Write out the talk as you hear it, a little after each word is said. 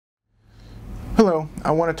Hello, I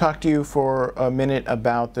want to talk to you for a minute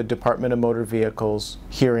about the Department of Motor Vehicles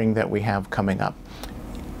hearing that we have coming up.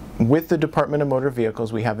 With the Department of Motor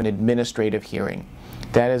Vehicles, we have an administrative hearing.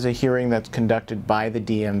 That is a hearing that's conducted by the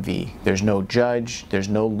DMV. There's no judge, there's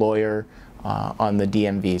no lawyer on the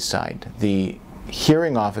DMV side. The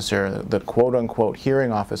hearing officer, the quote-unquote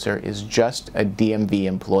hearing officer, is just a DMV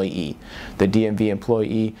employee. The DMV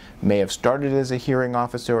employee may have started as a hearing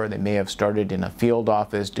officer, or they may have started in a field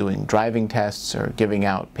office doing driving tests or giving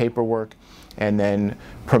out paperwork, and then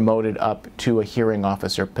promoted up to a hearing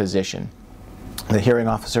officer position. The hearing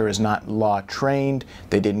officer is not law trained,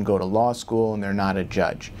 they didn't go to law school, and they're not a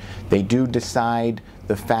judge. They do decide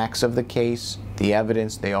the facts of the case, the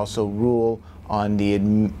evidence. They also rule on the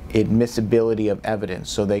admissibility of evidence.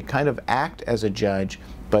 So they kind of act as a judge,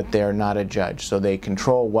 but they're not a judge. So they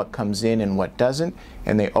control what comes in and what doesn't,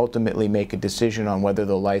 and they ultimately make a decision on whether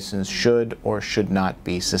the license should or should not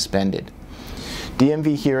be suspended.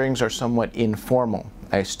 DMV hearings are somewhat informal.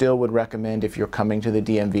 I still would recommend, if you're coming to the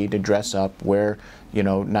DMV, to dress up, wear,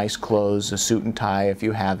 nice clothes, a suit and tie if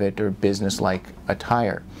you have it, or business-like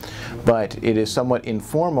attire. But it is somewhat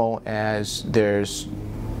informal, as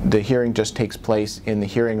the hearing just takes place in the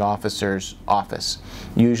hearing officer's office.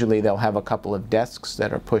 Usually they'll have a couple of desks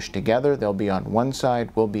that are pushed together. They'll be on one side,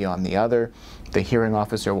 we'll be on the other. The hearing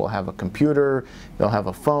officer will have a computer, they'll have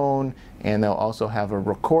a phone, and they'll also have a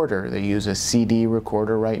recorder. They use a CD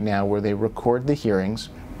recorder right now where they record the hearings.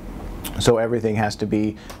 So everything has to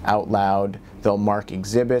be out loud. They'll mark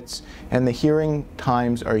exhibits, and the hearing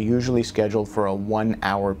times are usually scheduled for a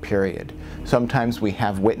 1-hour period. Sometimes we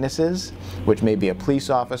have witnesses, which may be a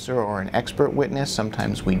police officer or an expert witness.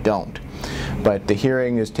 Sometimes we don't. But the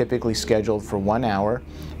hearing is typically scheduled for 1 hour,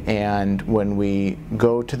 and when we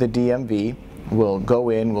go to the DMV, we'll go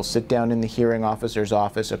in, we'll sit down in the hearing officer's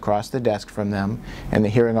office across the desk from them, and the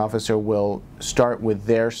hearing officer will start with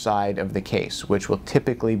their side of the case, which will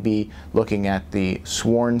typically be looking at the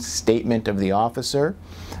sworn statement of the officer.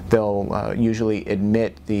 They'll usually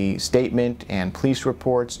admit the statement and police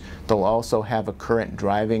reports. They'll also have a current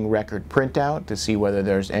driving record printout to see whether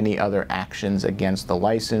there's any other actions against the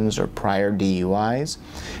license or prior DUIs,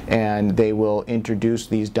 and they will introduce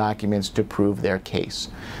these documents to prove their case.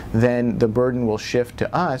 Then the burden will shift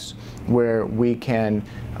to us, where we can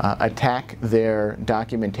attack their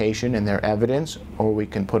documentation and their evidence, or we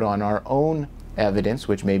can put on our own evidence,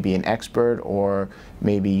 which may be an expert or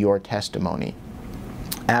maybe your testimony.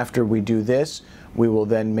 After we do this, we will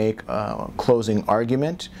then make a closing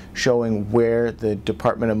argument showing where the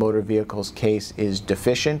Department of Motor Vehicles case is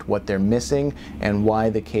deficient, what they're missing, and why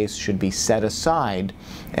the case should be set aside.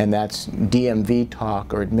 And that's DMV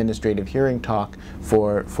talk, or administrative hearing talk,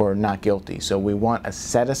 for not guilty. So we want a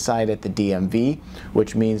set aside at the DMV,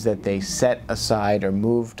 which means that they set aside or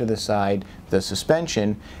move to the side the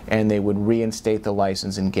suspension, and they would reinstate the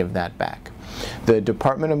license and give that back. The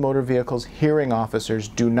Department of Motor Vehicles hearing officers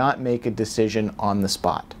do not make a decision on the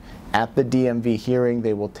spot. At the DMV hearing,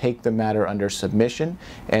 they will take the matter under submission,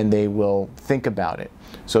 and they will think about it.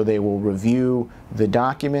 So they will review the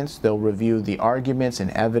documents, they'll review the arguments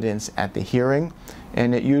and evidence at the hearing,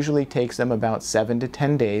 and it usually takes them about 7 to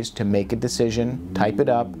 10 days to make a decision, type it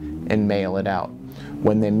up, and mail it out.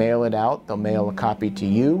 When they mail it out, they'll mail a copy to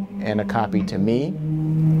you and a copy to me.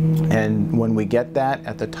 And when we get that,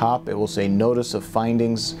 at the top it will say Notice of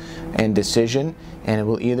Findings and Decision, and it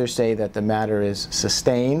will either say that the matter is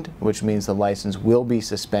sustained, which means the license will be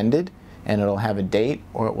suspended, and it'll have a date,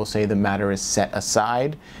 or it will say the matter is set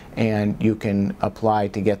aside, and you can apply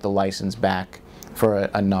to get the license back for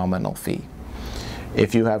a nominal fee.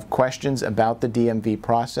 If you have questions about the DMV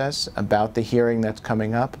process, about the hearing that's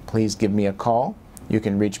coming up, please give me a call. You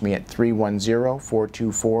can reach me at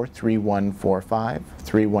 310-424-3145,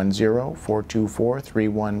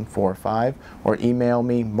 310-424-3145, or email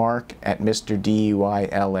me,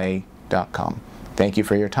 mark@mrduila.com. Thank you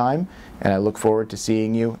for your time, and I look forward to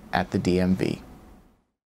seeing you at the DMV.